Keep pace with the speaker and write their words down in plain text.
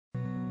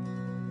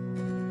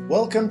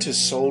Welcome to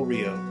Soul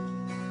Rio,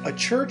 a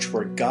church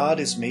where God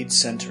is made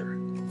center,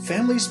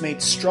 families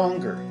made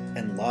stronger,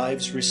 and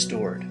lives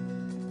restored.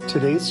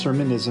 Today's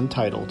sermon is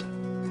entitled,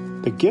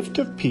 The Gift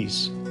of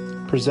Peace,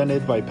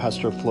 presented by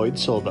Pastor Floyd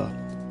Silva,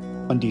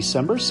 on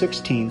December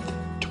 16th,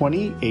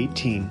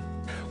 2018.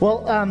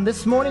 Well,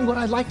 this morning what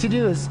I'd like to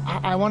do is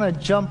I want to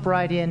jump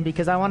right in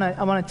because I want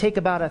to take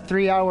about a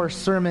 3-hour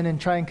sermon and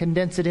try and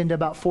condense it into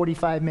about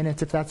 45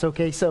 minutes, if that's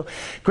okay. So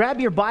grab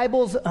your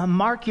Bibles,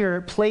 mark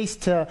your place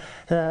to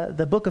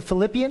the book of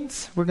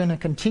Philippians. We're going to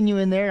continue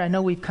in there. I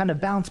know we've kind of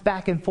bounced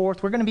back and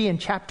forth. We're going to be in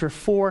chapter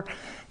 4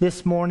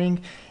 this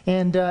morning.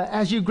 And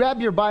as you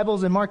grab your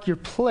Bibles and mark your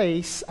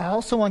place, I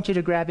also want you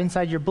to grab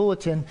inside your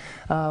bulletin,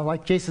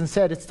 like Jason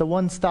said, it's the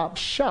one-stop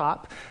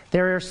shop.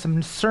 There are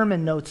some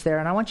sermon notes there,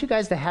 and I want you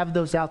guys to have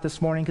those out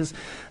this morning because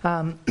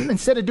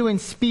instead of doing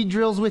speed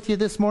drills with you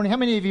this morning, how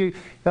many of you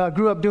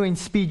grew up doing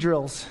speed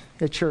drills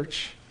at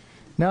church?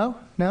 No?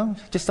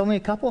 Just only a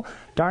couple?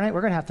 Darn it,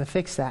 we're going to have to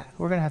fix that.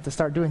 We're going to have to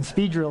start doing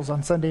speed drills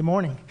on Sunday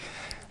morning.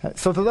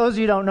 So for those of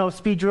you who don't know,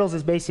 speed drills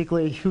is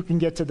basically who can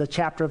get to the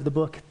chapter of the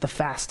book the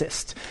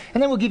fastest.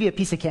 And then we'll give you a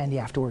piece of candy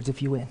afterwards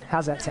if you win.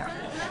 How's that sound?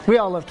 We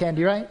all love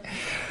candy, right?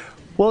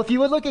 Well, if you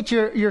would look at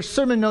your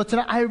sermon notes,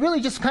 and I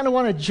really just kind of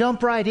want to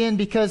jump right in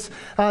because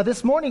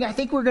this morning I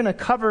think we're going to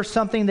cover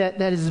something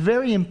that is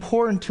very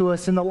important to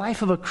us in the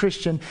life of a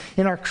Christian,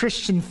 in our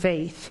Christian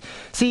faith.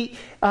 See,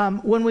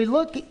 when we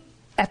look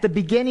at the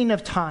beginning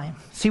of time,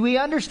 we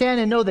understand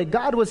and know that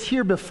God was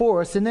here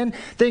before us, and then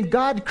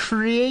God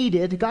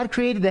created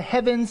the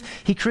heavens,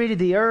 He created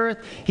the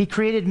earth, He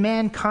created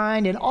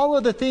mankind, and all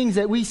of the things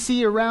that we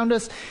see around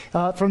us,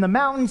 from the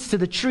mountains to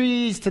the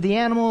trees, to the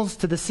animals,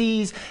 to the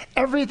seas,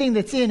 everything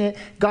that's in it,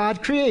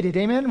 God created.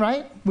 Amen,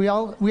 right? We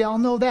all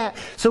know that.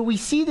 So we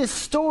see this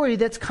story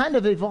that's kind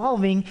of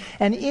evolving,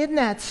 and in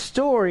that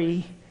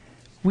story,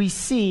 we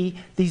see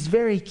these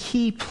very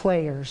key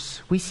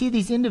players. We see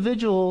these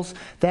individuals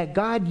that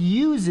God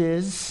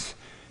uses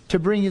to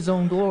bring His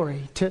own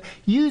glory,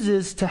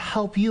 uses to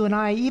help you and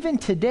I, even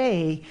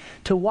today,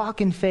 to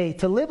walk in faith,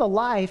 to live a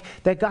life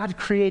that God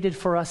created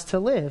for us to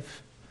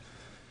live.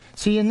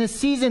 See, in this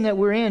season that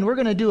we're in, we're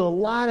going to do a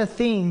lot of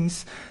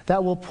things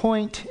that will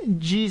point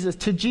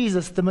to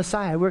Jesus, the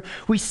Messiah.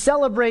 We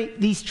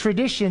celebrate these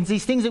traditions,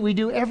 these things that we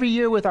do every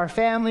year with our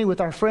family, with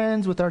our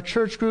friends, with our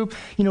church group,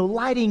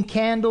 lighting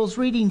candles,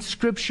 reading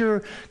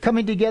scripture,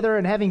 coming together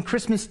and having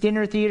Christmas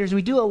dinner theaters.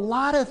 We do a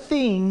lot of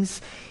things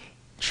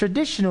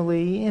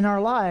traditionally in our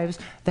lives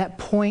that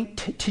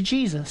point to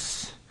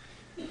Jesus.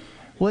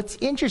 What's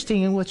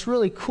interesting and what's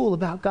really cool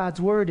about God's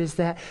Word is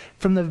that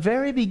from the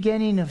very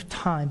beginning of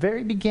time,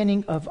 very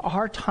beginning of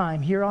our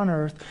time here on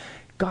earth,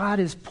 God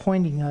is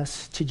pointing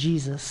us to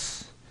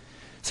Jesus.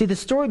 See, the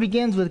story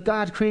begins with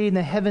God creating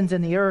the heavens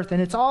and the earth, and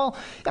it's all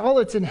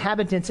its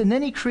inhabitants, and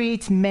then He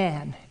creates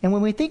man. And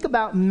when we think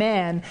about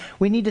man,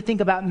 we need to think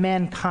about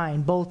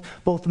mankind,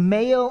 both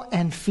male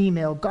and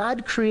female.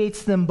 God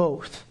creates them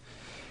both.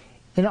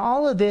 In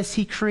all of this,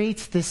 He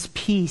creates this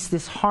peace,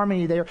 this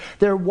harmony.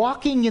 They're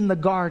walking in the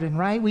garden,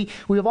 right?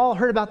 We've all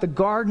heard about the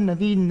Garden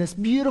of Eden, this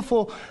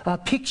beautiful,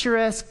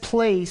 picturesque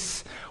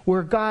place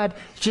where God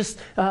just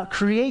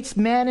creates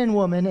man and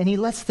woman, and He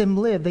lets them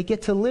live. They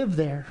get to live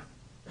there.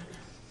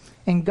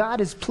 And God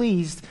is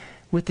pleased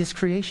with this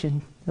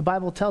creation. The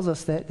Bible tells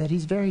us that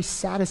He's very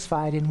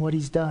satisfied in what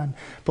He's done,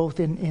 both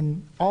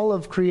in all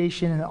of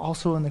creation and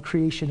also in the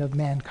creation of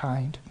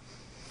mankind.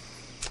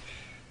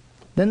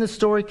 Then the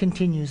story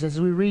continues. As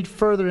we read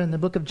further in the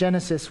book of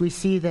Genesis, we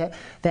see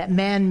that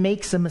man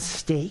makes a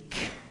mistake.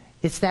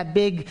 It's that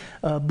big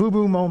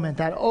boo-boo moment,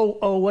 that,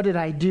 oh, what did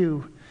I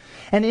do?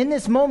 And in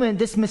this moment,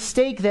 this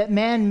mistake that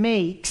man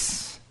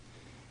makes,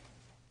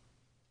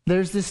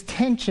 there's this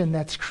tension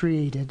that's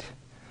created.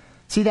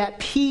 See, that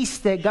peace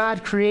that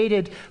God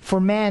created for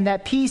man,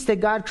 that peace that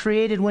God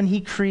created when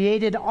He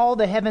created all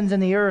the heavens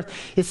and the earth,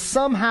 is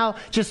somehow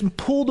just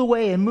pulled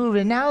away and moved.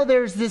 And now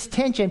there's this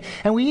tension.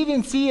 And we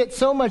even see it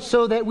so much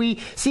so that we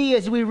see,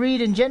 as we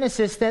read in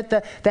Genesis,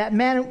 that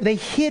man, they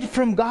hid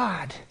from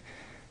God.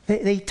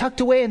 They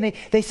tucked away and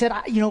they said,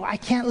 I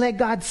can't let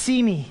God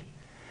see me.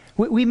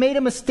 We made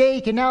a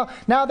mistake, and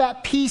now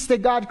that peace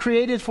that God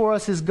created for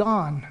us is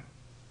gone.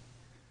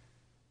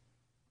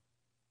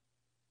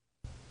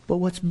 But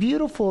what's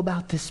beautiful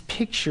about this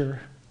picture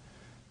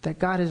that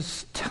God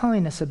is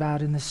telling us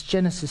about in this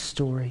Genesis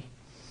story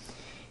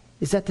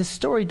is that the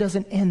story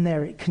doesn't end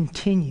there, it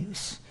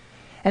continues.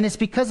 And it's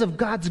because of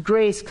God's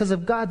grace, because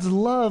of God's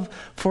love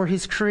for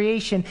His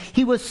creation.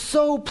 He was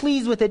so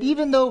pleased with it,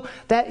 even though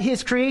that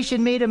His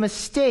creation made a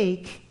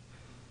mistake,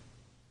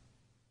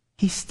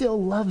 He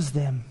still loves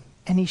them,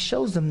 and He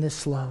shows them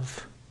this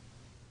love.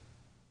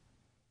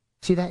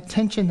 See, that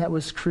tension that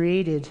was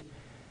created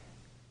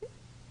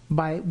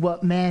by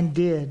what man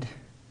did,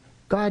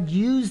 God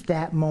used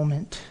that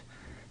moment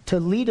to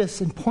lead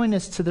us and point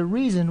us to the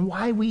reason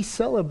why we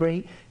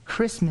celebrate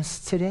Christmas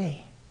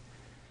today.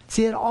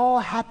 See, it all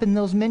happened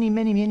those many,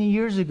 many, many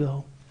years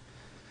ago.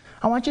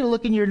 I want you to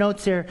look in your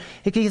notes there,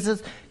 because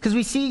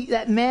we see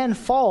that man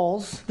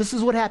falls. This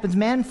is what happens.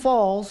 Man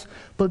falls,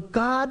 but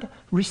God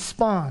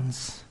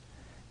responds.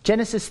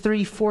 Genesis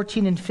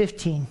 3:14 and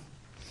 15.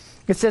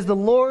 It says, the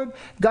Lord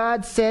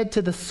God said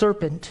to the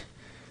serpent,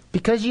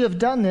 because you have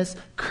done this,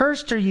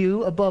 cursed are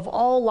you above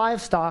all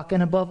livestock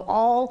and above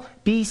all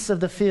beasts of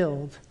the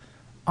field.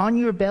 On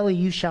your belly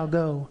you shall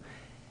go,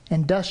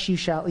 and dust you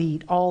shall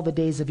eat all the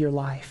days of your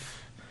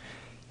life.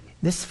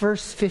 This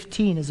verse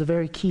 15 is a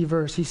very key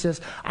verse. He says,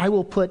 I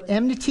will put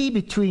enmity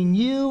between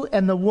you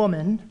and the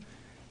woman,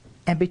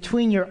 and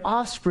between your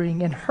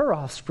offspring and her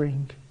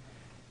offspring.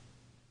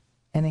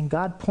 And then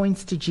God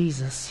points to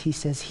Jesus. He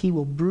says, he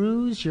will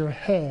bruise your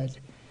head,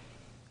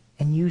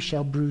 and you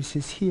shall bruise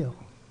his heel.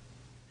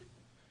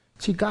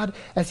 See, God,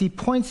 as he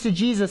points to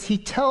Jesus, he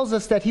tells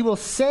us that he will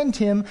send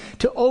him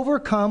to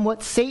overcome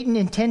what Satan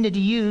intended to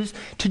use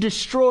to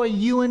destroy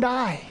you and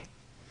I.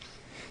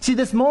 See,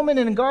 this moment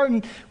in the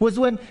garden was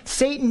when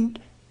Satan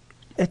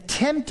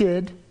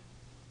attempted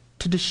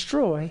to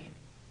destroy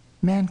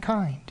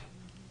mankind,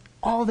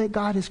 all that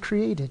God has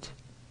created.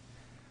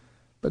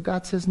 But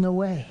God says, no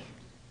way.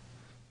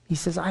 He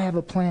says, I have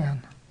a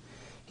plan.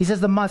 He says,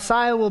 the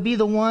Messiah will be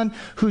the one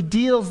who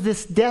deals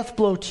this death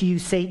blow to you,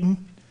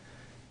 Satan.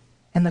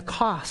 And the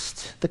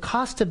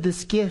cost of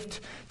this gift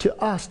to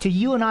us, to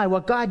you and I,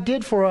 what God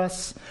did for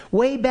us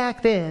way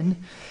back then,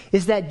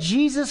 is that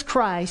Jesus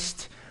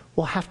Christ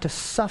will have to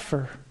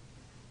suffer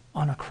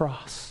on a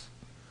cross.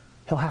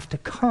 He'll have to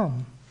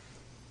come.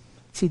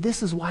 See,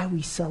 this is why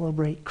we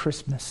celebrate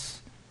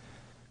Christmas.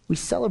 We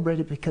celebrate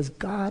it because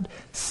God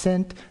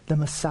sent the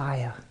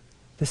Messiah,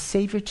 the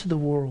Savior to the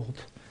world,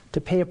 to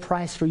pay a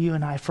price for you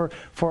and I, for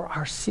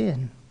our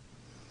sin.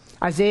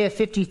 Isaiah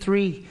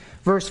 53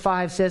 verse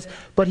 5 says,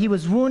 but he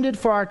was wounded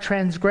for our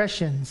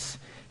transgressions.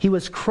 He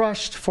was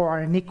crushed for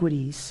our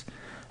iniquities.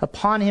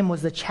 Upon him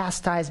was the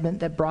chastisement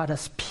that brought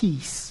us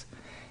peace.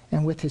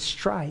 And with his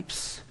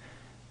stripes,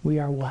 we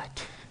are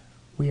what?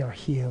 We are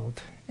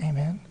healed.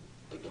 Amen.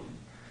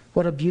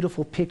 What a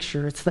beautiful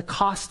picture. It's the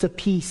cost of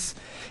peace.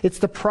 It's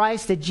the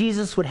price that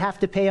Jesus would have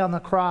to pay on the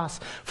cross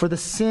for the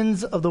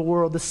sins of the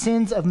world, the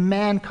sins of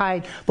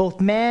mankind, both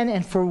man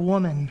and for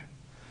woman.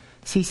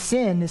 See,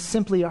 sin is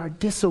simply our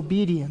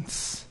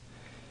disobedience,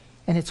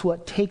 and it's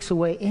what takes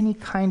away any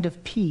kind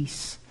of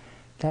peace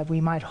that we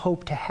might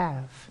hope to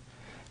have.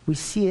 We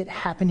see it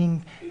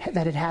happening,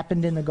 that it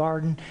happened in the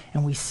garden,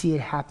 and we see it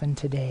happen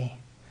today.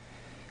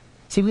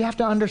 See, we have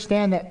to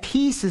understand that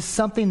peace is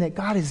something that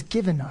God has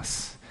given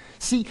us.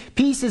 See,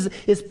 peace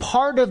is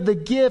part of the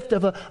gift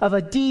of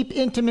a deep,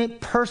 intimate,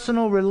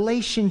 personal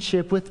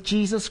relationship with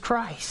Jesus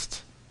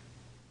Christ.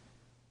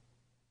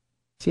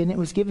 See, and it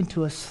was given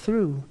to us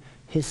through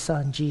his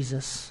son,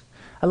 Jesus.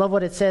 I love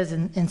what it says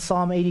in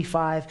Psalm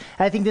 85.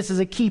 I think this is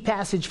a key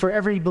passage for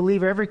every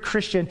believer, every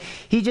Christian.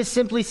 He just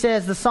simply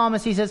says, the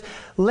psalmist, he says,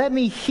 let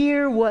me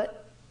hear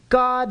what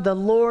God the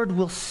Lord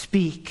will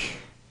speak,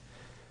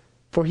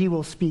 for he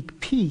will speak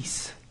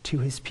peace to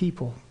his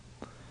people,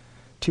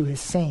 to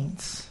his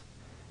saints.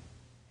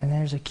 And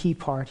there's a key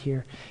part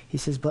here. He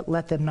says, but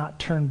let them not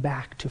turn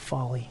back to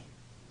folly.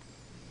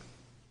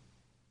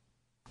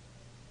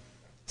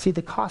 See,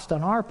 the cost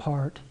on our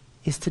part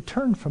is to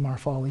turn from our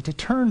folly, to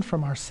turn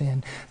from our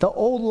sin. The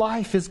old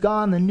life is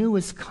gone, the new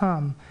has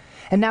come.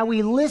 And now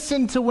we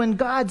listen to when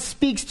God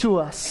speaks to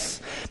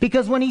us.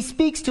 Because when he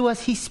speaks to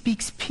us, he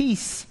speaks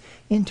peace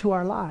into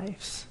our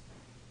lives.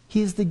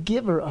 He is the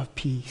giver of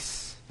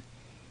peace.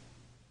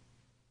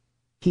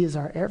 He is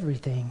our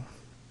everything.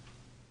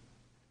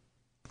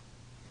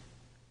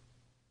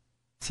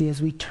 See,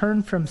 as we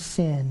turn from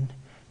sin,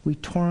 we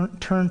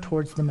turn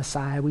towards the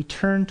Messiah. We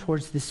turn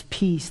towards this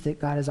peace that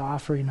God is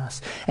offering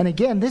us. And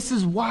again, this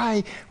is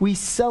why we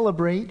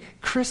celebrate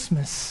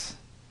Christmas.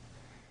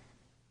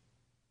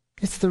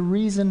 It's the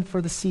reason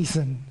for the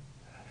season.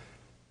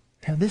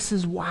 Now, this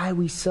is why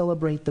we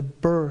celebrate the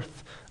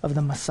birth of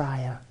the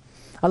Messiah.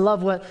 I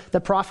love what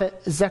the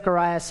prophet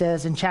Zechariah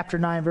says in chapter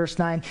 9, verse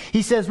 9.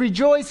 He says,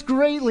 rejoice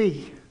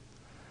greatly.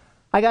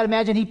 I got to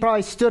imagine he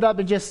probably stood up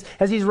and just,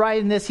 as he's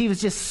writing this, he was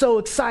just so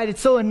excited,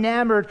 so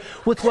enamored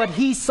with what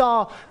he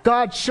saw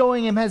God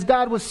showing him as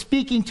God was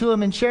speaking to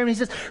him and sharing. He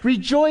says,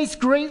 rejoice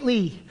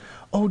greatly,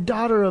 O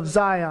daughter of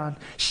Zion.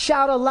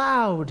 Shout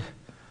aloud,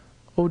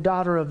 O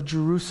daughter of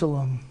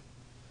Jerusalem.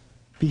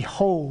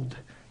 Behold,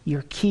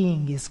 your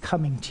king is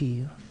coming to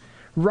you.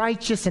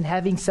 Righteous and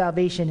having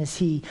salvation is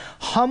he,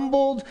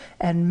 humbled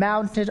and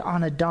mounted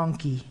on a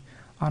donkey,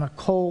 on a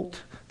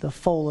colt, the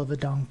foal of a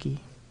donkey.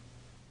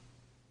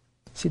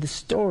 See, the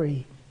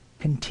story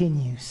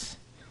continues,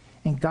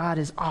 and God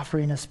is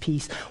offering us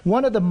peace.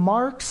 One of the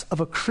marks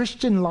of a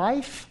Christian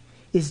life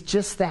is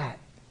just that.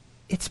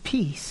 It's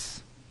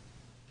peace.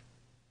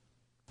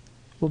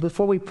 Well,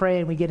 before we pray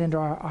and we get into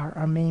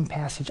our main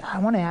passage, I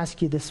want to ask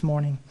you this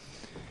morning,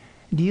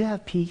 do you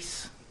have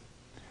peace?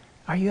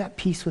 Are you at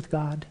peace with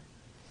God?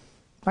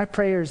 My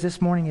prayer is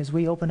this morning as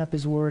we open up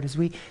his word, as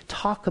we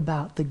talk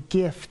about the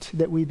gift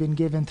that we've been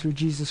given through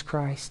Jesus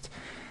Christ,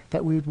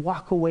 that we would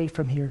walk away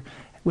from here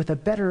with a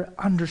better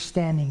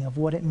understanding of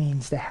what it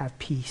means to have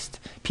peace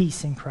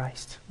in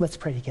Christ. Let's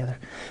pray together.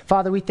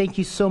 Father, we thank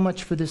you so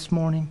much for this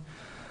morning.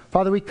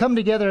 Father, we come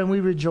together and we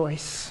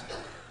rejoice.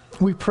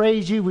 We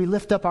praise you. We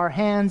lift up our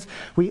hands.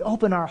 We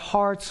open our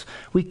hearts.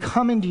 We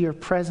come into your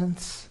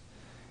presence.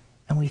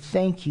 And we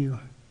thank you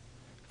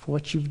for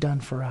what you've done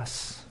for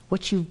us,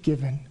 what you've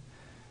given.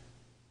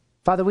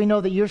 Father, we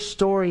know that your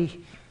story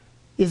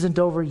isn't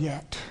over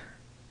yet.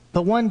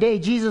 But one day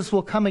Jesus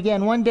will come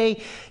again. One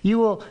day you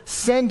will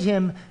send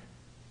him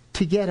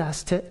to get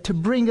us, to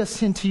bring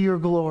us into your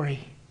glory.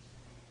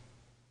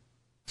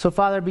 So,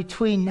 Father,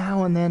 between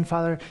now and then,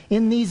 Father,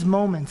 in these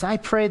moments, I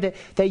pray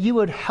that you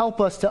would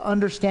help us to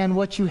understand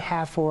what you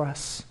have for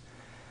us.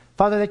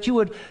 Father, that you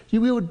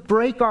would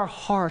break our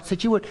hearts,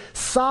 that you would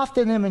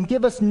soften them and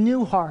give us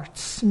new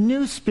hearts,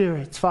 new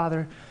spirits,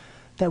 Father,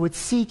 that would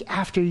seek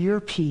after your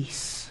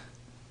peace.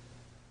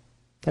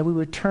 That we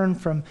would turn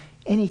from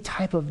any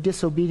type of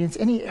disobedience,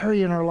 any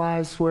area in our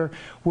lives where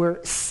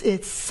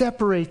it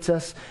separates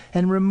us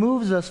and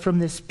removes us from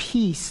this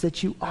peace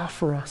that you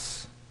offer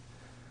us.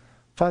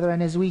 Father,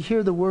 and as we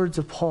hear the words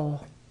of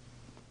Paul,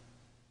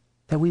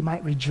 that we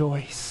might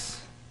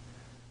rejoice.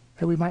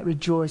 That we might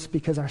rejoice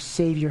because our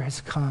Savior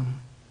has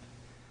come.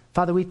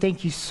 Father, we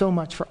thank you so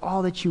much for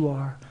all that you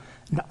are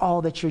and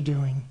all that you're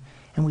doing.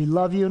 And we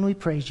love you and we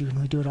praise you, and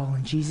we do it all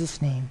in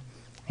Jesus' name.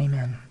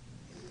 Amen.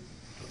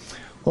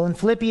 Well, in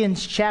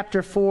Philippians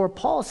chapter 4,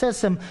 Paul says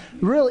some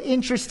real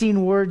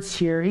interesting words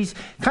here. He's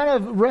kind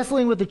of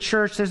wrestling with the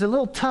church. There's a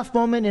little tough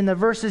moment in the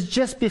verses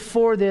just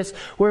before this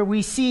where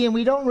we see, and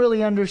we don't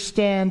really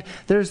understand,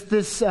 there's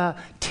this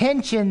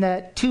tension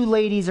that two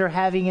ladies are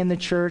having in the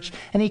church,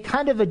 and he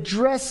kind of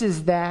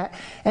addresses that,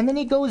 and then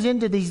he goes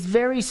into these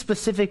very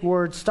specific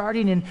words,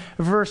 starting in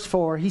verse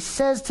 4. He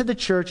says to the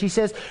church, he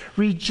says,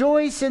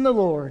 "Rejoice in the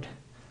Lord.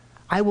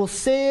 I will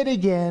say it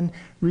again,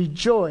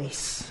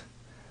 rejoice.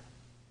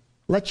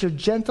 Let your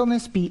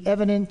gentleness be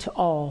evident to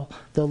all.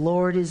 The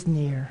Lord is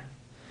near."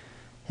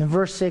 In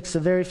verse 6, a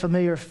very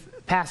familiar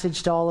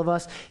passage to all of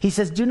us, he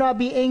says, "Do not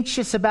be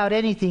anxious about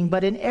anything,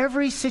 but in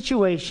every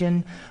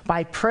situation,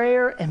 by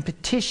prayer and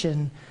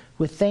petition,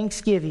 with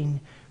thanksgiving,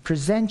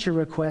 present your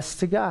requests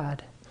to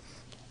God.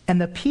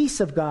 And the peace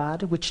of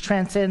God, which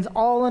transcends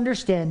all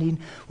understanding,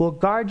 will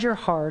guard your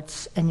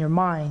hearts and your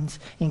minds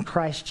in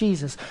Christ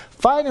Jesus.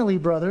 Finally,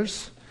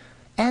 brothers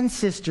and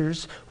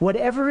sisters,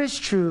 whatever is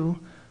true,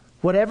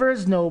 whatever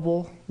is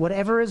noble,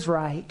 whatever is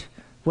right,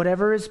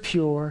 whatever is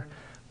pure,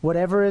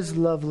 whatever is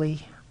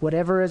lovely,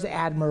 whatever is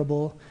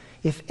admirable,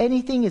 if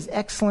anything is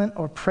excellent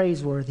or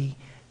praiseworthy,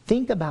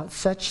 think about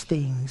such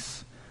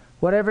things.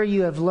 Whatever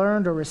you have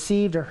learned or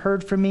received or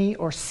heard from me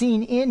or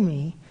seen in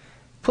me,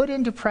 put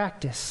into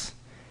practice,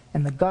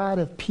 and the God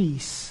of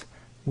peace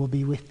will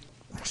be with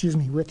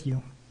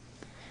you."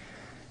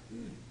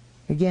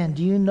 Again,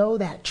 do you know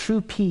that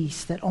true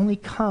peace that only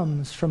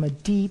comes from a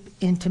deep,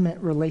 intimate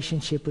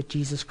relationship with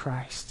Jesus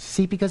Christ?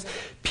 See, because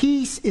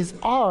peace is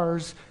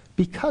ours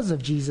because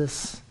of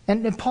Jesus.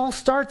 And Paul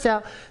starts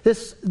out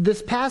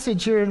this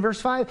passage here in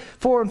verse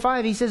 4 and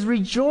 5. He says,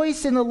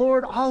 "Rejoice in the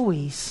Lord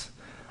always.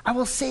 I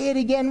will say it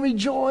again,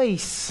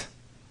 rejoice.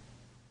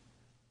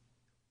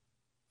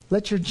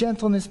 Let your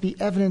gentleness be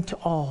evident to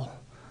all.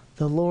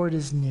 The Lord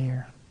is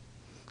near."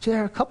 So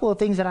there are a couple of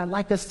things that I'd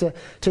like us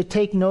to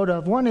take note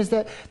of. One is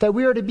that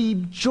we are to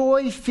be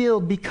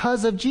joy-filled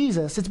because of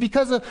Jesus. It's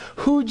because of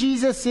who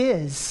Jesus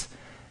is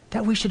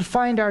that we should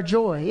find our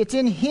joy. It's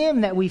in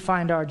him that we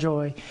find our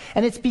joy.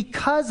 And it's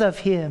because of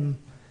him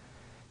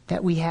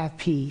that we have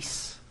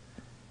peace.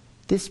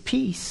 This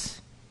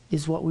peace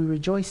is what we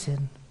rejoice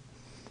in.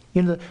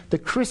 You know, the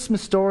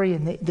Christmas story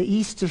and the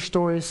Easter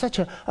story is such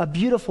a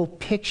beautiful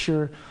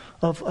picture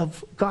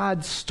of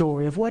God's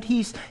story, of what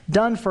he's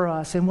done for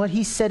us and what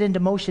he set into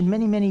motion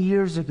many, many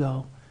years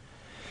ago.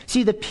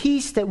 See, the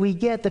peace that we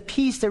get, the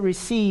peace that we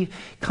receive,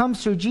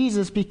 comes through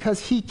Jesus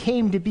because he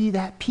came to be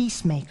that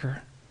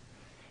peacemaker.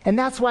 And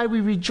that's why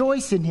we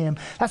rejoice in him.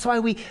 That's why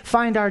we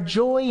find our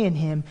joy in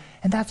him.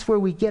 And that's where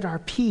we get our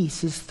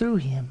peace, is through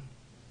him.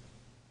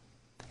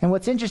 And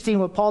what's interesting,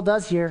 what Paul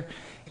does here,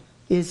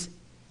 is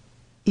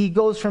he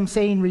goes from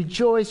saying,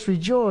 "Rejoice,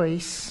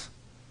 rejoice,"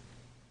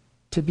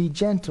 to be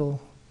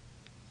gentle.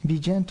 Be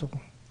gentle.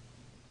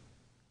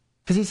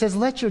 Because he says,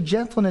 "Let your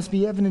gentleness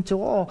be evident to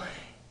all."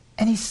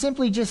 And he's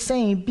simply just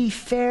saying, be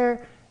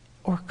fair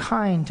or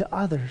kind to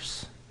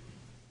others.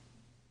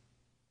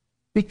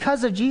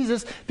 Because of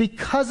Jesus,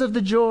 because of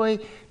the joy,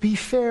 be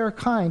fair or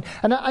kind.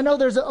 And I know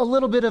there's a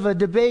little bit of a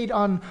debate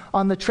on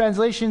the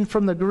translation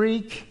from the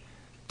Greek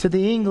to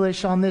the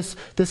English on this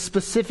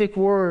specific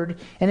word.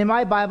 And in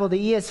my Bible, the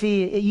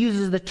ESV, it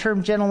uses the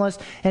term gentleness,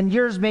 and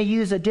yours may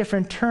use a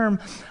different term.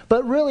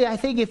 But really, I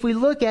think if we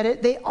look at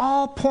it, they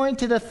all point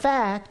to the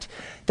fact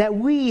that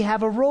we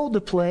have a role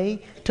to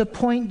play to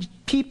point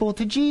people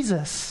to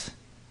Jesus.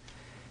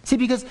 See,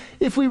 because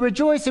if we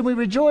rejoice,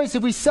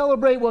 if we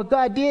celebrate what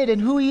God did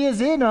and who he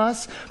is in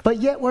us, but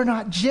yet we're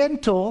not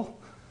gentle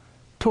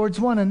towards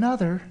one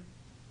another,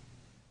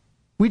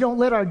 we don't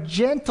let our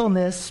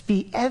gentleness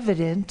be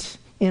evident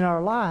in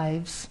our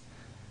lives,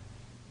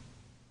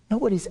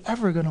 nobody's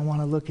ever going to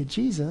want to look at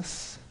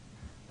Jesus.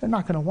 They're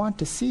not going to want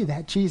to see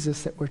that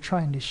Jesus that we're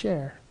trying to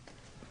share.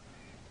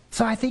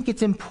 So I think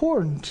it's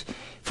important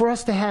for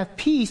us to have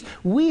peace.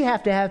 We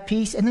have to have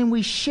peace, and then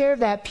we share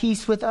that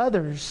peace with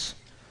others.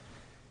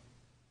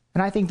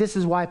 And I think this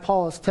is why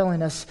Paul is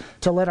telling us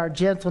to let our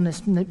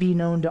gentleness be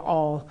known to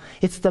all.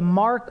 It's the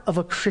mark of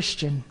a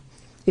Christian.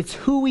 It's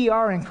who we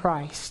are in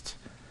Christ.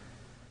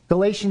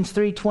 Galatians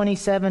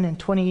 3:27 and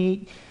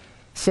 28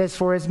 says,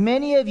 "For as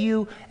many of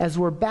you as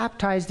were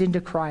baptized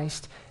into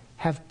Christ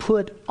have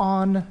put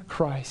on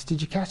Christ."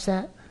 Did you catch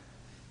that?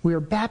 We are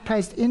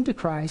baptized into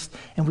Christ,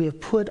 and we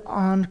have put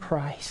on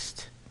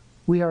Christ.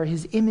 We are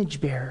his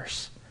image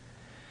bearers.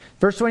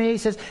 Verse 28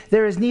 says,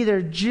 "There is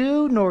neither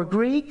Jew nor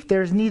Greek,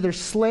 there is neither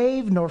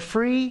slave nor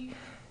free,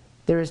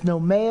 there is no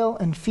male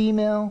and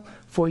female,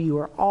 for you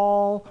are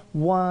all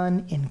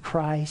one in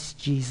Christ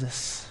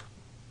Jesus."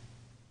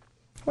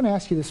 I want to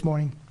ask you this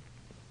morning,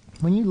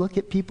 when you look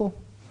at people,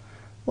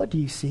 what do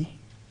you see?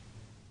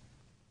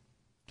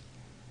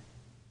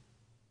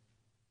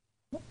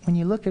 When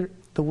you look at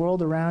the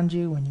world around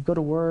you, when you go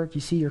to work,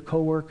 you see your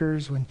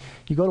coworkers, when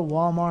you go to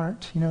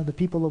Walmart, the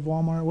people of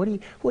Walmart,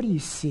 what do you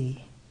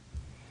see?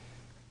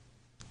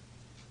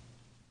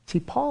 See,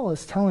 Paul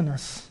is telling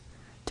us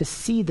to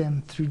see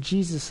them through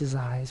Jesus'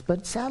 eyes.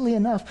 But sadly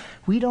enough,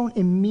 we don't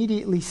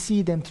immediately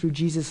see them through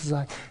Jesus'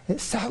 eyes.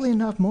 Sadly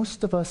enough,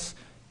 most of us,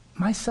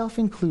 myself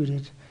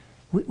included,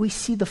 we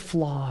see the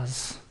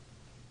flaws.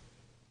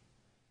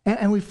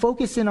 And we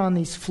focus in on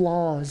these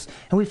flaws.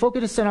 And we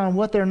focus in on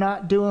what they're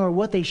not doing or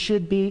what they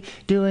should be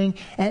doing.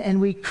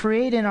 And we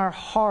create in our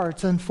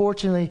hearts,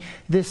 unfortunately,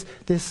 this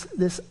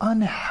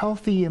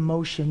unhealthy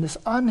emotion, this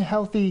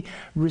unhealthy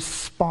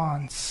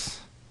response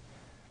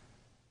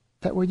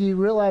that, whether you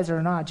realize it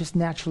or not, just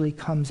naturally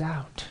comes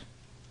out.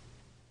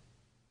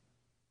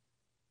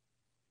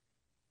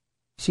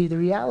 See, the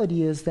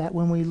reality is that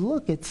when we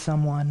look at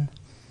someone,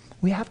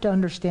 we have to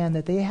understand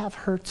that they have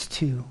hurts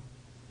too.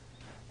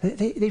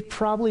 They've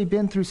probably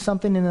been through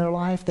something in their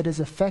life that has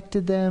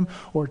affected them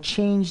or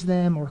changed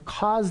them or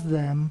caused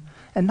them.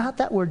 And not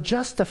that we're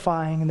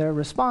justifying their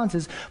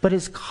responses, but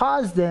has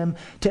caused them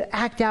to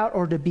act out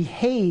or to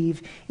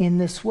behave in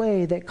this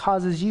way that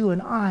causes you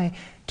and I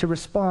to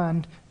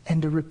respond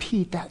and to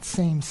repeat that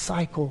same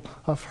cycle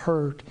of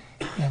hurt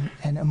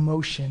and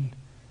emotion.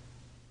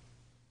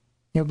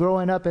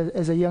 Growing up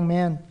as a young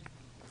man,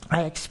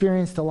 I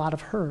experienced a lot of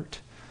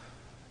hurt.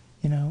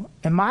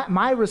 And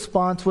my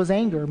response was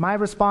anger. My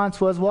response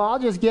was, well, I'll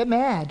just get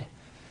mad.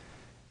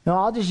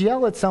 I'll just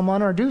yell at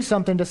someone or do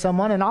something to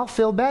someone and I'll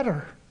feel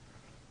better.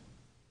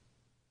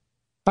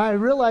 I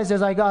realized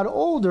as I got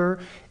older,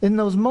 in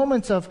those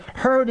moments of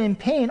hurt and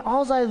pain,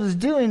 all I was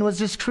doing was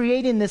just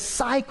creating this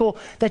cycle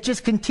that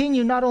just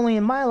continued not only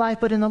in my life,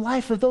 but in the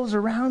life of those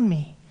around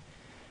me.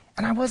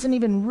 And I wasn't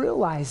even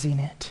realizing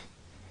it.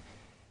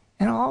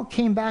 And it all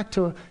came back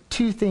to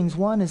two things.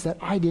 One is that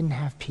I didn't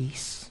have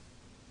peace.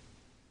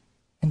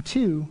 And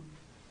two,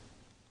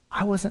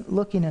 I wasn't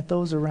looking at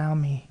those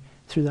around me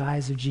through the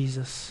eyes of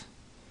Jesus.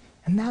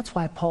 And that's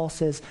why Paul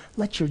says,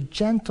 let your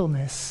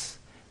gentleness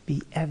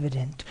be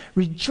evident.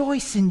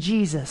 Rejoice in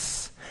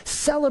Jesus.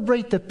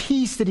 Celebrate the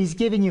peace that he's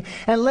given you.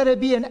 And let it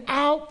be an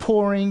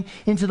outpouring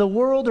into the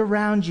world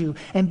around you.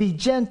 And be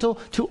gentle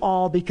to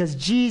all, because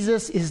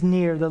Jesus is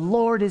near. The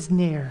Lord is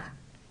near.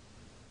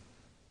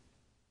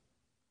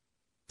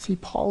 See,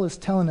 Paul is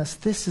telling us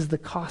this is the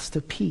cost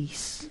of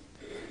peace.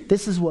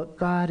 This is what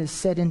God has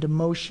set into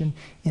motion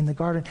in the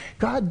garden.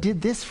 God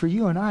did this for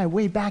you and I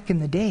way back in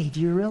the day. Do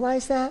you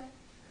realize that?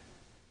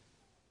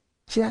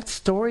 See that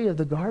story of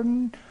the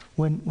garden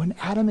when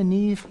Adam and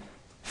Eve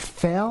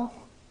fell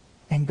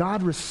and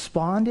God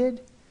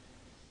responded?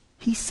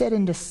 He set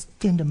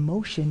into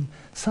motion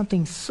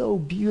something so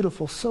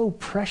beautiful, so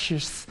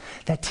precious,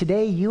 that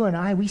today you and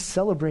I, we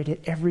celebrate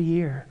it every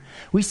year.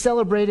 We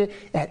celebrate it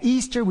at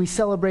Easter. We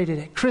celebrate it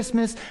at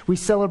Christmas. We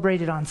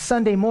celebrate it on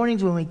Sunday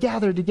mornings when we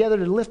gather together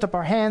to lift up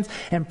our hands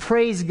and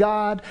praise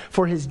God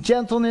for his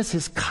gentleness,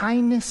 his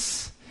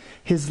kindness,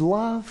 his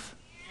love.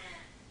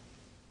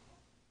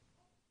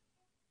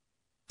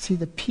 See,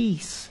 the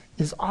peace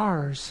is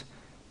ours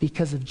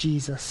because of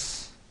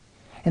Jesus.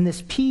 And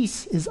this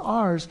peace is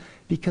ours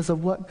because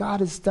of what God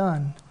has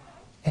done.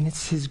 And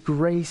it's his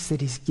grace that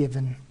he's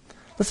given.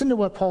 Listen to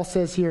what Paul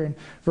says here in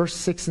verse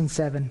 6 and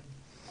 7.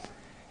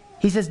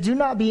 He says, do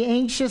not be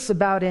anxious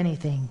about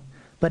anything,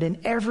 but in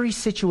every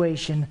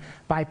situation,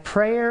 by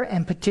prayer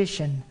and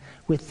petition,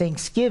 with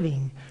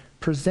thanksgiving,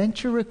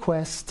 present your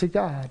requests to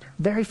God.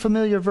 Very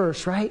familiar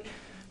verse, right?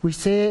 We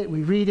say it,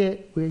 we read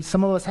it,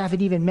 some of us have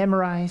it even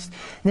memorized.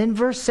 And then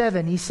verse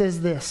 7, he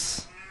says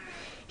this.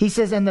 He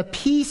says, and the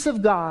peace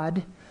of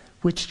God,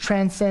 which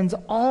transcends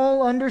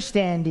all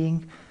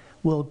understanding,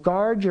 will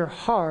guard your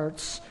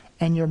hearts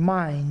and your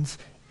minds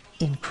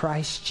in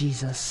Christ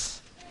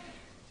Jesus.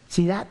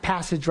 See, that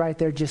passage right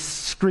there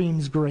just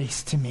screams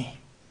grace to me.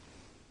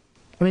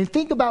 I mean,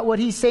 think about what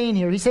he's saying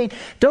here. He's saying,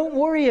 don't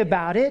worry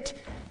about it.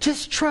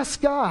 Just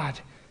trust God.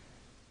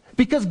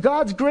 Because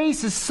God's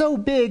grace is so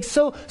big,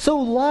 so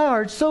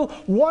large, so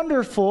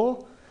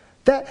wonderful,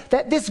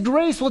 that this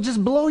grace will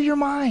just blow your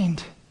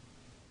mind.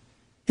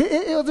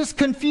 It'll just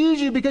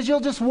confuse you because you'll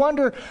just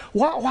wonder,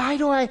 why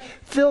do I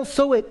feel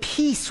so at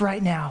peace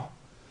right now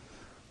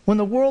when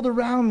the world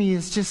around me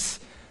is just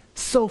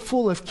so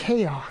full of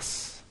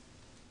chaos?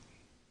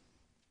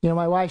 You know,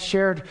 my wife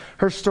shared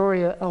her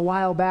story a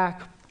while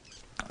back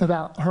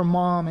about her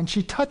mom, and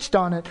she touched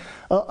on it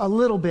a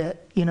little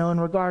bit, you know, in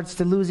regards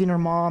to losing her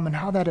mom and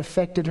how that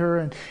affected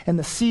her and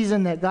the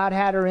season that God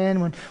had her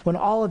in when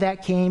all of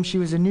that came. She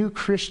was a new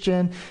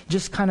Christian,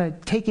 just kind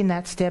of taking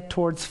that step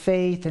towards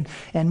faith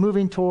and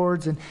moving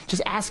towards and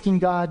just asking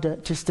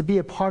God to be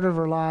a part of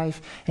her life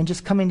and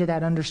just coming to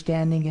that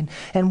understanding.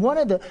 And one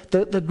of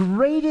the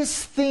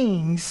greatest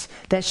things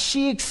that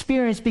she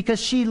experienced,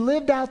 because she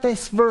lived out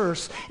this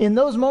verse in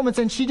those moments,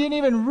 and she didn't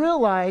even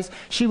realize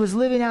she was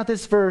living out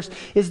this verse,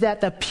 is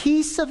that the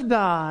peace of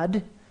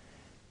God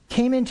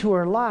came into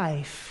her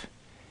life,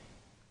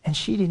 and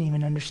she didn't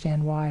even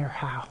understand why or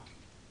how.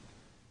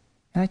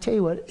 And I tell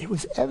you what, it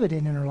was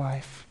evident in her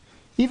life.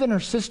 Even her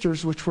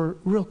sisters, which were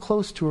real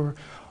close to her,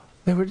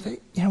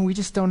 we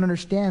just don't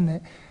understand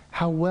that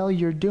how well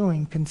you're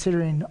doing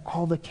considering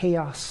all the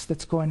chaos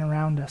that's going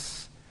around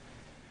us.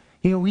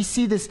 You know, we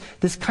see this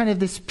kind of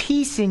this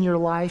peace in your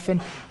life,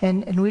 and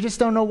we just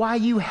don't know why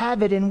you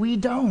have it and we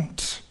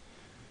don't.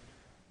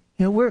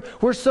 You know,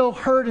 we're so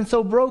hurt and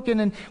so broken,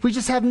 and we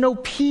just have no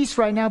peace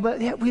right now,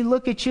 but yet we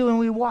look at you and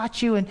we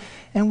watch you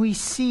and we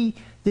see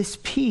this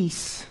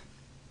peace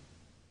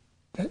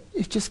that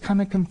it just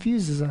kind of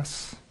confuses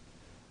us.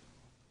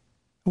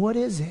 What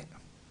is it?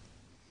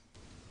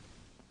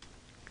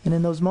 And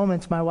in those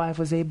moments, my wife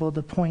was able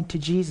to point to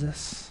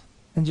Jesus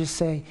and just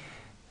say,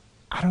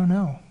 I don't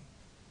know,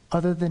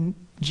 other than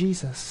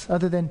Jesus,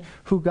 other than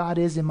who God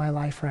is in my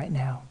life right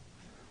now.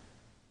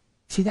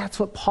 See, that's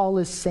what Paul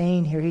is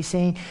saying here. He's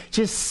saying,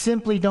 just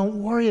simply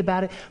don't worry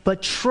about it,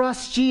 but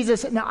trust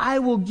Jesus. Now, I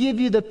will give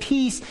you the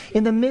peace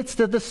in the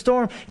midst of the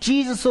storm.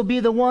 Jesus will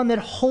be the one that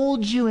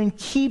holds you and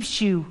keeps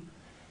you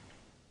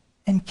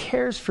and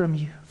cares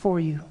for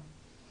you.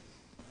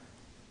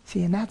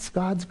 See, and that's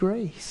God's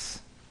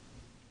grace.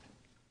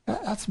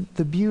 That's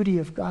the beauty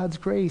of God's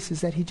grace,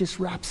 is that he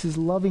just wraps his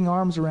loving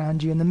arms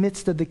around you in the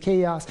midst of the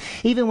chaos,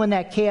 even when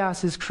that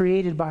chaos is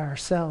created by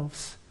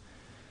ourselves.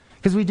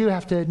 Because we do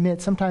have to admit,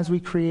 sometimes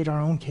we create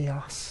our own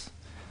chaos.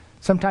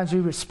 Sometimes we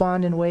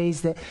respond in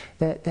ways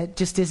that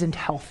just isn't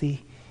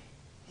healthy.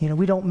 You know,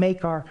 we don't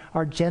make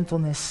our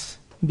gentleness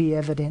be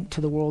evident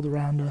to the world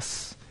around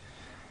us.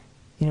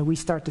 You know, we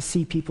start to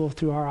see people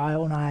through our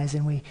own eyes,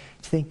 and we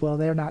think, well,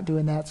 they're not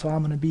doing that, so I'm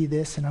going to be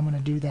this and I'm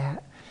going to do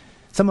that.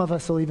 Some of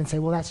us will even say,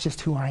 well, that's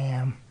just who I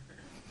am.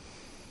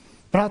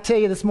 But I'll tell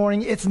you this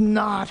morning, it's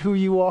not who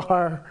you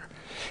are.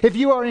 If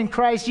you are in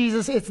Christ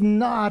Jesus, it's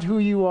not who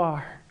you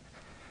are.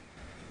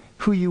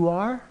 Who you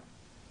are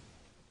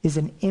is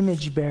an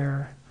image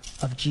bearer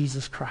of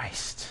Jesus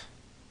Christ.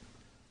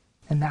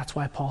 And that's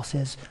why Paul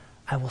says,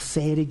 I will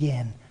say it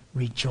again,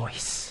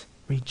 rejoice.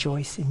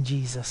 Rejoice in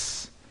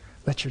Jesus.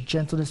 Let your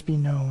gentleness be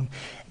known.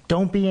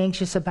 Don't be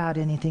anxious about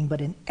anything,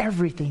 but in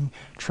everything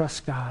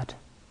trust God.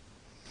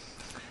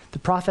 The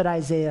prophet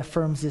Isaiah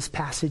affirms this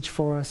passage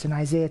for us in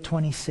Isaiah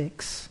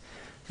 26,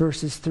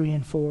 verses 3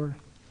 and 4.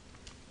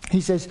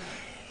 He says,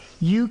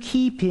 you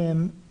keep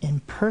him in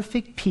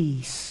perfect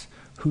peace,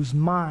 whose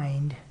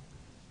mind,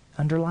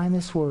 underline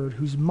this word,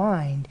 whose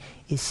mind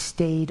is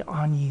stayed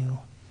on you.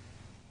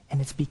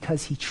 And it's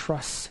because he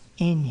trusts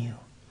in you.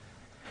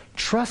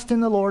 Trust in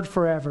the Lord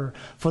forever,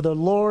 for the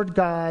Lord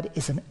God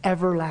is an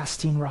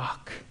everlasting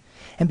rock.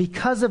 And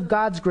because of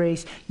God's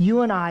grace,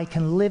 you and I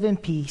can live in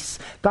peace.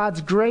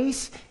 God's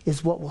grace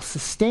is what will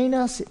sustain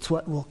us. It's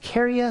what will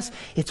carry us.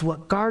 It's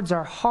what guards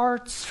our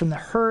hearts from the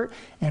hurt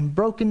and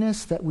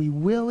brokenness that we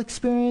will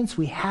experience,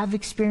 we have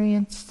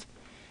experienced,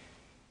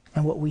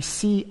 and what we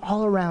see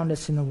all around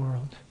us in the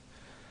world.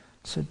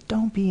 So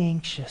don't be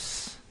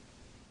anxious.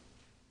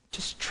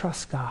 Just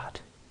trust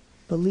God.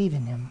 Believe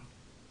in him.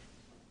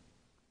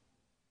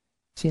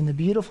 See, and the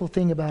beautiful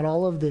thing about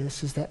all of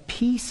this is that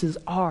peace is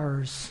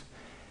ours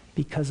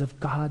because of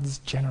God's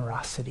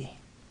generosity.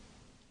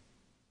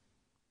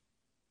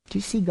 Do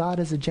you see God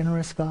as a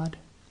generous God?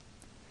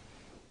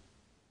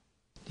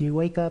 Do you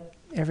wake up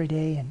every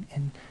day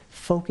and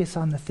focus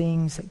on the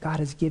things that God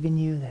has given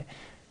you, that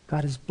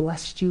God has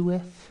blessed you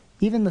with?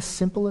 Even the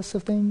simplest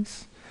of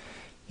things.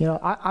 You know,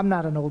 I'm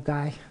not an old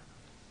guy.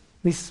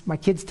 At least my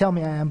kids tell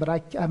me I am,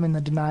 but I'm in the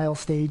denial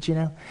stage, you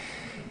know.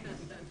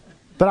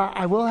 But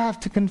I will have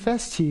to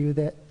confess to you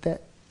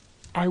that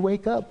I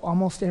wake up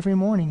almost every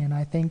morning and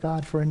I thank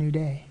God for a new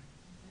day.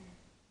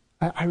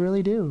 I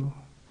really do.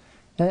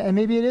 And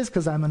maybe it is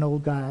because I'm an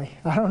old guy.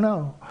 I don't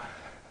know.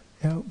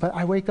 You know, but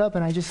I wake up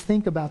and I just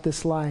think about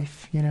this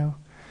life, you know.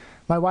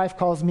 My wife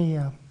calls me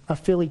a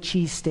Philly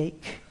cheesesteak.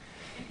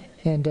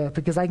 And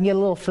because I can get a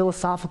little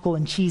philosophical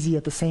and cheesy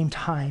at the same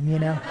time, you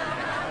know.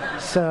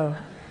 So,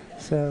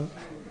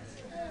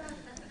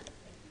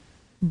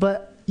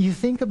 but you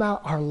think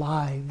about our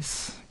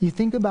lives. You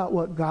think about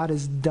what God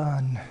has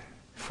done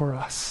for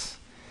us.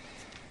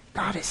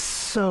 God is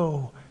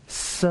so,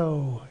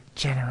 so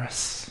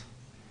generous.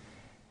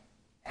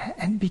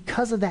 And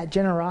because of that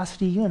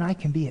generosity, you and I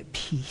can be at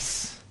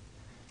peace.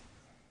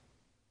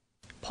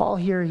 Paul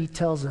here, he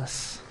tells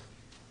us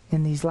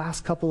in these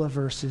last couple of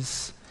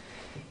verses,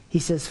 he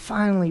says,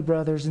 finally,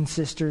 brothers and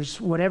sisters,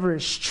 whatever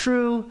is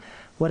true,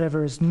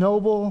 whatever is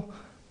noble,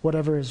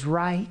 whatever is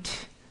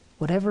right,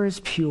 whatever is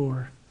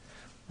pure,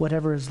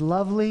 whatever is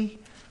lovely,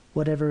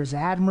 whatever is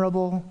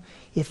admirable,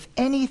 if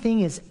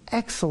anything is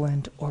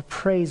excellent or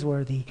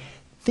praiseworthy,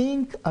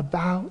 think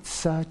about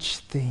such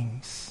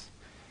things.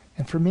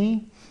 And for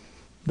me,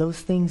 those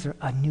things are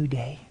a new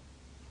day.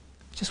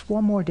 Just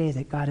one more day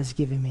that God has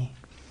given me.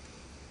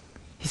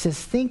 He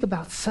says, think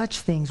about such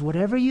things,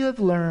 whatever you have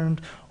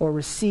learned or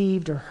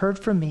received or heard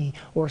from me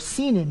or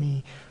seen in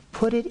me,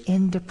 put it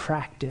into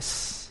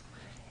practice,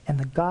 and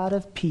the God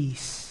of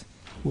peace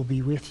will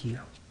be with you.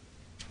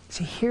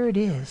 See, here it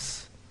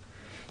is.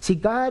 See,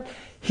 God,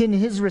 in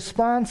his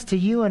response to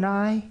you and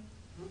I,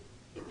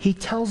 he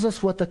tells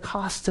us what the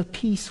cost of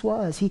peace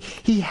was.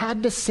 He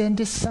had to send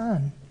his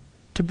son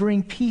to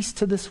bring peace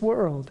to this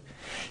world.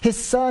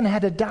 His son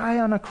had to die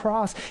on a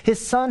cross.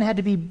 His son had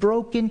to be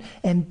broken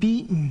and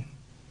beaten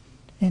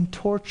and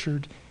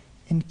tortured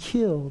and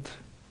killed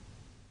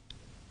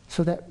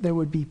so that there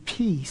would be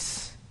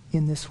peace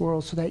in this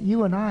world, so that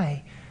you and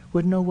I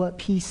would know what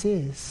peace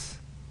is.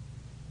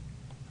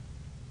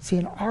 See,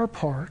 in our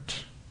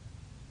part,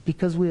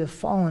 because we have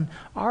fallen,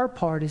 our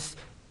part is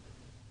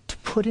to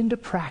put into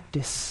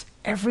practice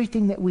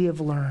everything that we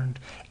have learned,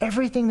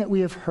 everything that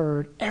we have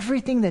heard,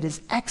 everything that is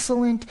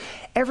excellent,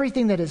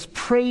 everything that is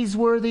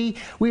praiseworthy.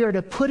 We are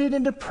to put it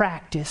into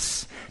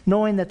practice,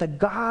 knowing that the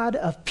God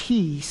of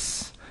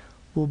peace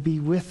will be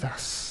with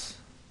us.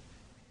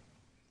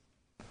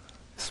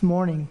 This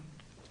morning,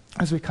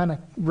 as we kind of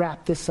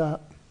wrap this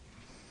up,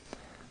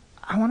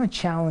 I want to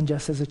challenge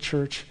us as a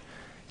church.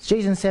 As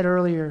Jason said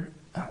earlier,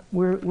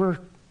 we're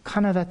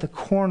kind of at the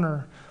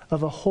corner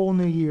of a whole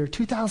new year.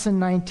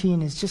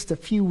 2019 is just a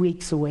few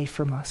weeks away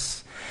from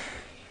us.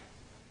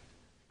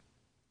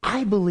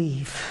 I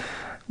believe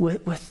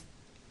with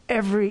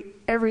every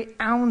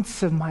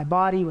ounce of my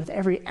body, with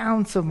every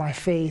ounce of my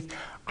faith,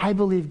 I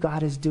believe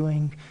God is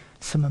doing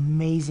some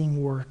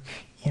amazing work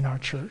in our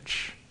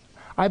church.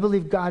 I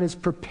believe God is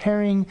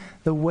preparing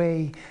the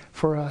way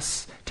for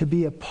us to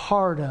be a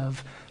part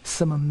of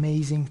some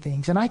amazing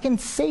things. And I can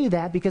say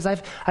that because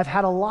I've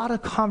had a lot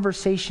of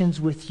conversations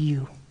with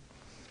you.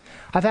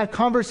 I've had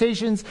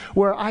conversations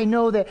where I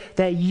know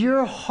that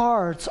your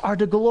hearts are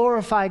to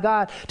glorify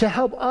God, to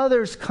help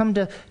others come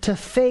to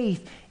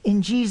faith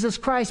in Jesus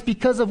Christ.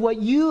 Because of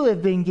what you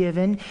have been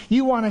given,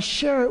 you want to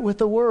share it with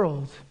the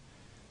world.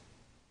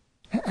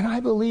 And I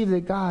believe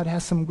that God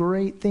has some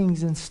great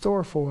things in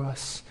store for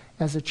us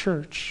as a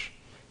church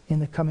in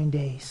the coming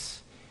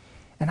days.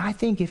 And I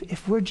think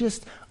if we're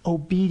just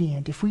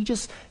obedient, if we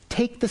just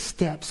take the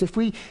steps, if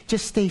we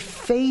just stay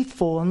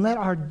faithful and let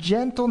our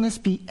gentleness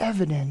be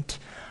evident,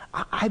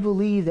 I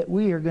believe that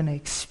we are going to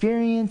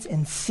experience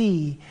and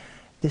see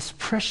this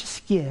precious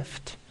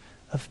gift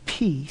of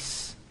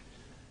peace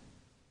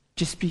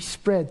just be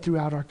spread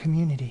throughout our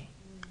community.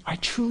 I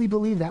truly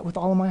believe that with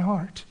all of my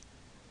heart.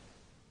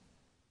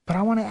 But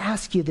I want to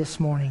ask you this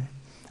morning,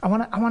 I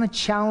want to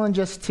challenge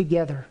us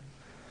together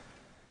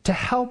to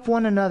help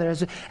one another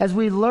as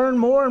we learn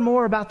more and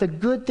more about the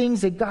good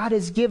things that God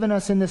has given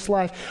us in this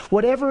life.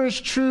 Whatever is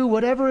true,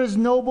 whatever is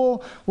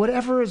noble,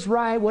 whatever is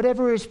right,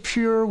 whatever is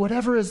pure,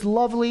 whatever is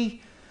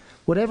lovely,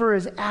 whatever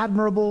is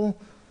admirable,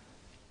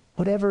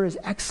 whatever is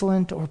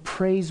excellent or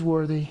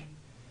praiseworthy,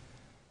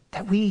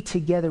 that we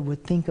together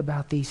would think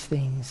about these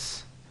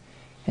things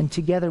and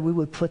together we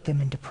would put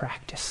them into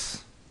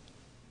practice.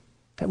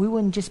 That we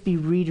wouldn't just be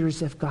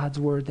readers of God's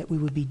word, that we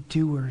would be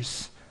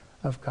doers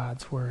of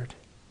God's word.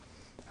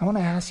 I want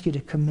to ask you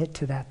to commit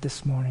to that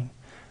this morning.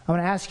 I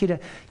want to ask you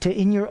to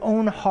in your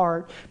own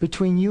heart,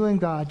 between you and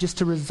God, just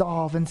to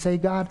resolve and say,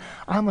 God,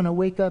 I'm going to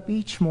wake up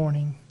each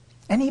morning.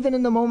 And even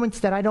in the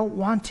moments that I don't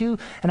want to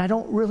and I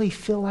don't really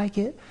feel like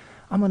it,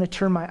 I'm going to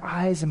turn my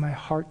eyes and my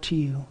heart to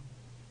you.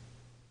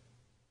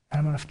 And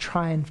I'm going to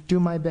try and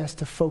do my best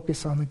to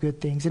focus on the good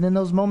things. And in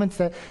those moments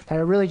that I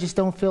really just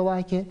don't feel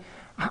like it,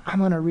 I'm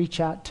going to reach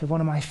out to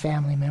one of my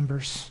family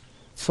members,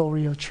 Soul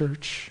Rio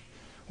Church,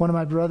 one of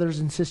my brothers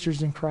and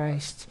sisters in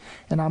Christ,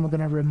 and I'm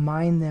going to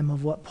remind them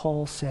of what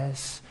Paul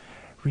says.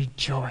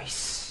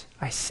 Rejoice.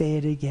 I say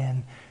it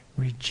again.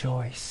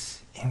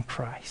 Rejoice in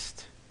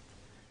Christ.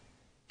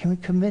 Can we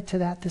commit to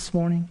that this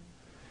morning?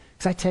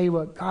 Because I tell you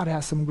what, God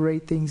has some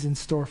great things in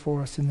store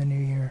for us in the new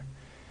year.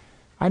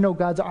 I know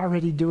God's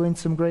already doing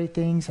some great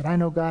things, and I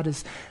know God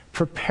is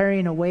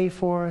preparing a way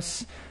for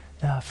us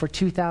for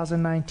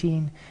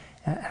 2019.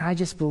 And I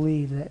just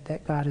believe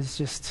that God is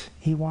just,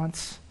 He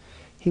wants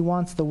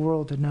the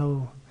world to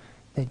know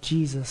that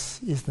Jesus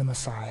is the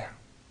Messiah.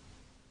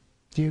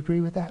 Do you agree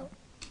with that?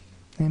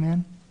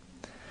 Amen?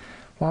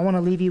 Well, I want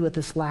to leave you with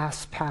this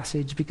last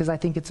passage because I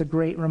think it's a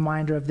great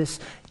reminder of this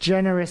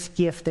generous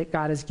gift that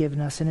God has given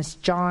us. And it's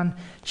John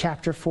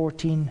chapter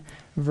 14,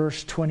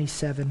 verse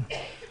 27.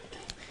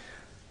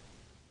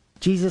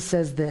 Jesus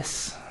says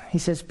this. He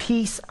says,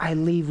 "Peace I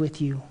leave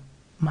with you.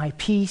 My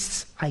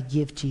peace I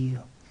give to you.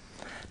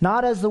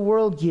 Not as the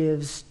world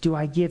gives do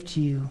I give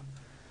to you.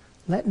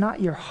 Let not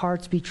your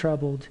hearts be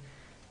troubled,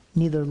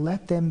 neither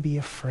let them be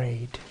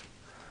afraid."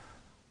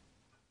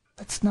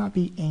 Let's not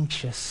be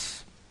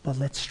anxious, but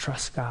let's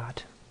trust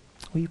God.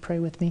 Will you pray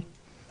with me?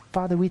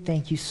 Father, we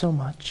thank you so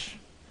much.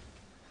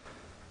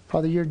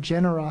 Father, your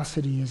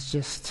generosity is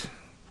just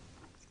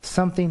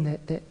something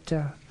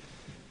that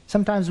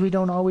sometimes we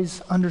don't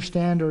always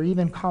understand or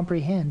even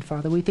comprehend,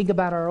 Father. We think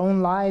about our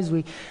own lives.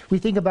 We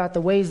think about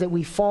the ways that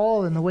we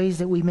fall and the ways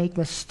that we make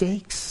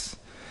mistakes.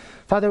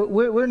 Father,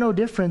 we're no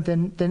different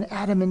than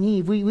Adam and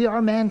Eve. We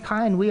are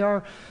mankind. We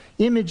are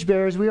image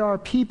bearers. We are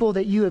people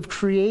that you have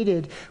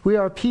created. We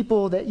are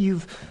people that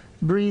you've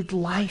breathed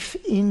life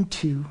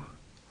into.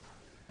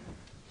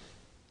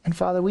 And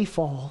Father, we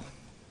fall.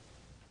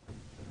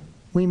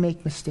 We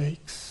make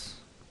mistakes.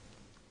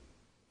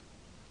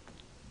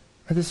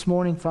 This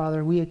morning,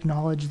 Father, we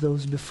acknowledge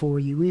those before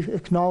you. We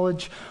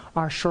acknowledge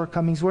our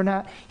shortcomings. We're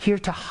not here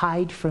to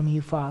hide from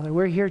you, Father.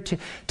 We're here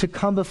to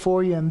come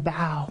before you and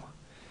bow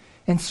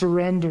and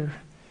surrender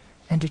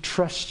and to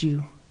trust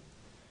you.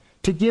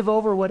 To give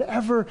over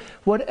whatever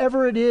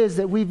it is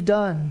that we've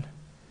done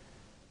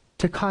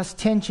to cause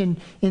tension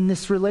in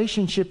this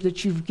relationship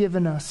that you've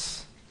given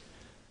us.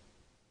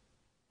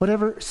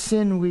 Whatever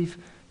sin we've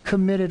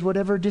committed,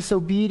 whatever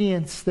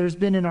disobedience there's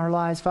been in our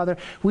lives, Father,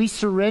 we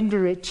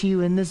surrender it to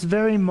you in this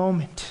very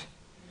moment.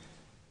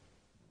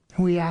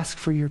 We ask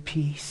for your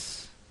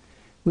peace.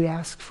 We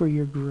ask for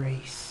your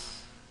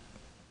grace.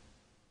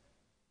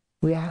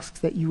 We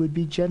ask that you would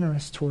be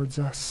generous towards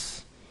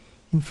us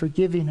in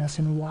forgiving us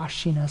and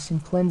washing us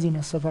and cleansing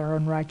us of our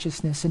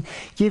unrighteousness and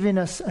giving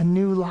us a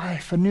new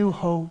life, a new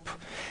hope,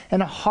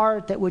 and a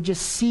heart that would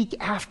just seek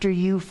after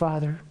you,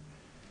 Father.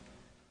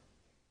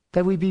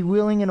 That we be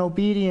willing and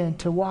obedient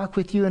to walk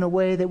with you in a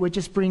way that would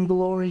just bring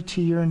glory to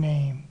your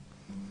name.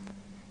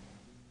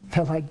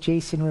 That, like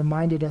Jason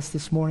reminded us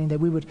this morning,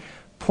 that we would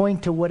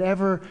point to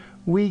whatever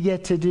we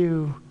get to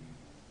do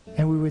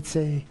and we would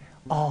say,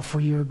 all for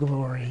your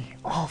glory,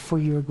 all for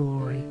your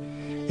glory.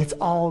 It's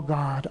all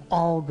God,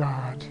 all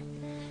God.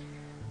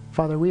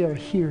 Father, we are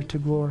here to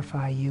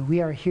glorify you. We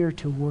are here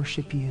to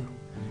worship you.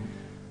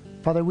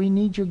 Father, we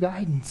need your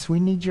guidance. We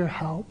need your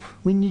help.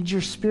 We need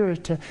your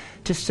Spirit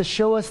to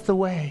show us the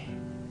way.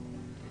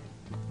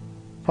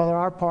 Father,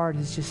 our part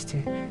is just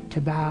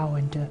to bow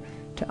and to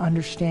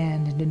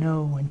understand and to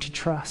know and to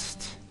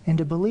trust and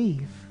to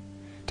believe,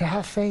 to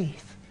have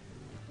faith.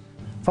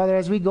 Father,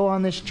 as we go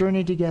on this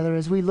journey together,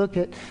 as we look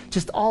at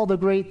just all the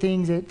great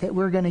things that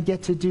we're going to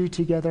get to do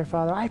together,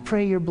 Father, I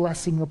pray your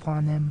blessing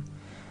upon them.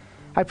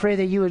 I pray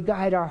that you would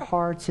guide our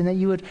hearts and that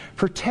you would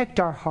protect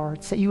our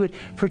hearts, that you would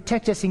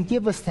protect us and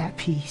give us that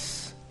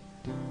peace.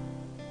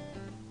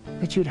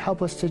 That you would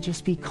help us to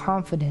just be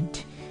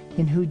confident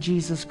in who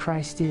Jesus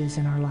Christ is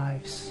in our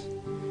lives.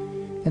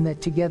 And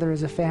that together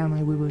as a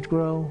family we would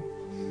grow,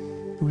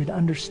 we would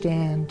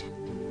understand,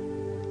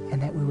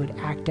 and that we would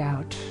act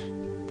out,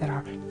 that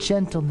our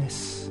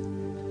gentleness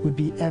would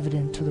be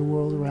evident to the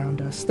world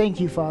around us. Thank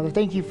you, Father.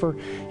 Thank you for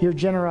your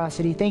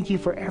generosity. Thank you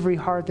for every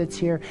heart that's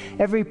here,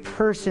 every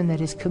person that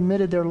has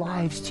committed their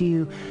lives to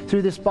you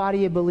through this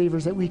body of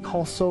believers that we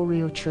call Soul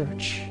Rio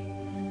Church.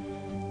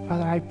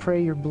 Father, I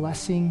pray your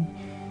blessing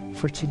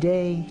for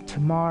today,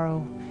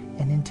 tomorrow,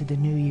 and into the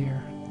new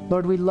year.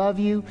 Lord, we love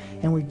you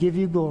and we give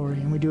you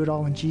glory, and we do it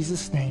all in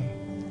Jesus' name.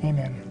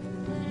 Amen.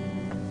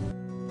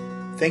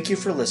 Thank you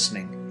for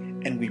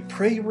listening, and we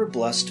pray you were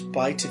blessed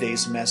by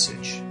today's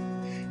message.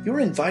 You are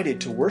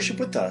invited to worship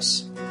with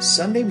us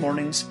Sunday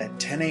mornings at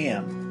 10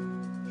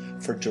 a.m.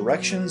 For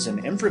directions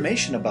and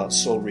information about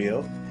Soul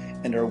Rio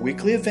and our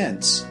weekly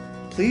events,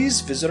 please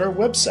visit our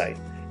website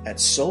at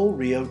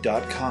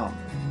soulrio.com.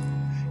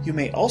 You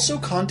may also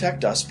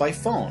contact us by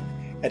phone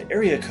at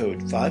area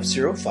code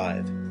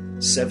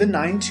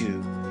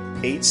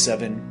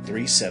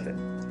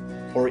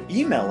 505-792-8737 or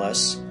email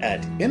us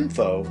at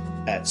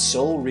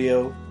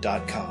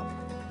info@soulrio.com.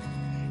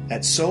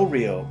 At Soul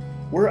Rio,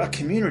 we're a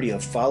community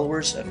of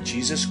followers of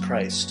Jesus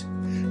Christ,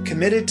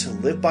 committed to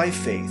live by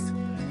faith,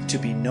 to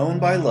be known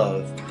by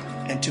love,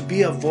 and to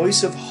be a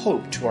voice of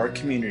hope to our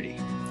community.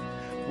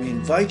 We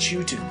invite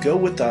you to go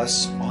with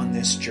us on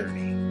this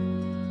journey.